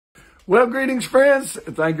Well, greetings, friends.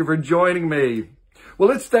 Thank you for joining me.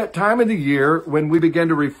 Well, it's that time of the year when we begin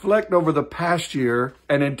to reflect over the past year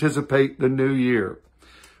and anticipate the new year.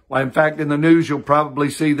 Well, in fact, in the news, you'll probably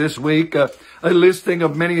see this week a listing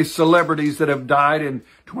of many celebrities that have died in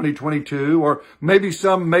 2022, or maybe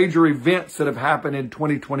some major events that have happened in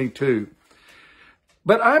 2022.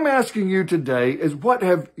 But I'm asking you today is, what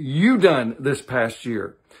have you done this past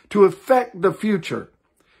year to affect the future?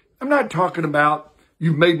 I'm not talking about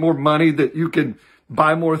you've made more money that you can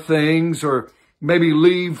buy more things, or maybe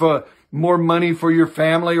leave more money for your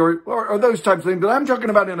family, or those types of things. But I'm talking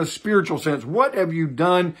about in a spiritual sense. What have you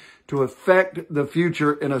done to affect the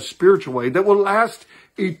future in a spiritual way that will last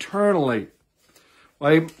eternally?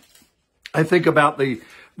 Well, I think about the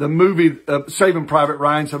movie Saving Private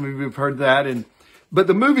Ryan. Some of you have heard that. But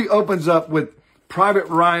the movie opens up with Private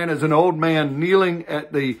Ryan as an old man kneeling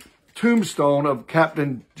at the tombstone of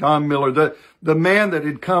Captain John Miller, the man that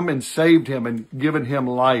had come and saved him and given him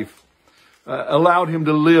life, allowed him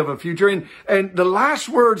to live a future. And the last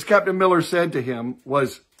words Captain Miller said to him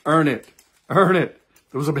was, "Earn it, earn it."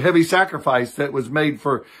 There was a heavy sacrifice that was made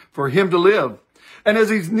for him to live. And as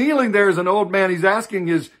he's kneeling there as an old man, he's asking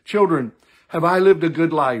his children, have I lived a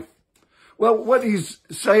good life? Well, what he's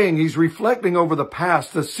saying, he's reflecting over the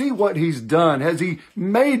past to see what he's done. Has he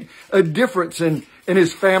made a difference in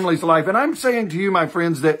his family's life? And I'm saying to you, my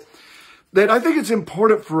friends, that I think it's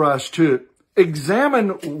important for us to examine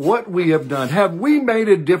what we have done. Have we made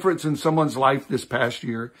a difference in someone's life this past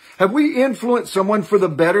year? Have we influenced someone for the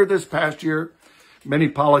better this past year? Many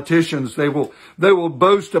politicians, they will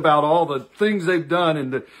boast about all the things they've done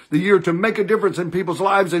in the year to make a difference in people's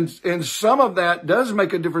lives. And some of that does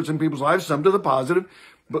make a difference in people's lives, some to the positive,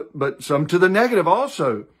 but some to the negative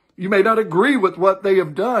also. You may not agree with what they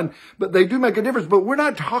have done, but they do make a difference. But we're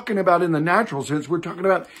not talking about in the natural sense. We're talking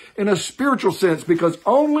about in a spiritual sense, because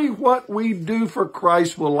only what we do for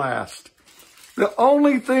Christ will last. The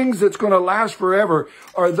only things that's going to last forever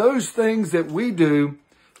are those things that we do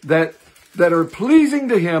that are pleasing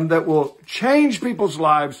to Him, that will change people's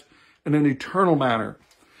lives in an eternal manner.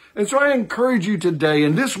 And so I encourage you today,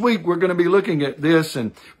 and this week we're going to be looking at this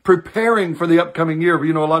and preparing for the upcoming year.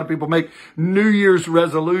 You know, a lot of people make New Year's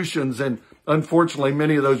resolutions, and unfortunately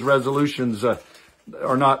many of those resolutions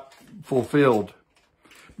are not fulfilled.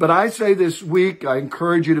 But I say this week, I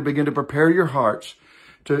encourage you to begin to prepare your hearts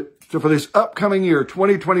for this upcoming year,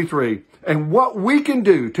 2023, and what we can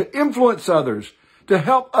do to influence others, to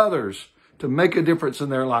help others, to make a difference in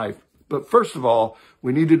their life. But first of all,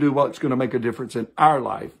 we need to do what's going to make a difference in our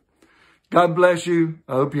life. God bless you.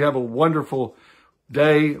 I hope you have a wonderful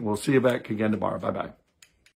day. We'll see you back again tomorrow. Bye-bye.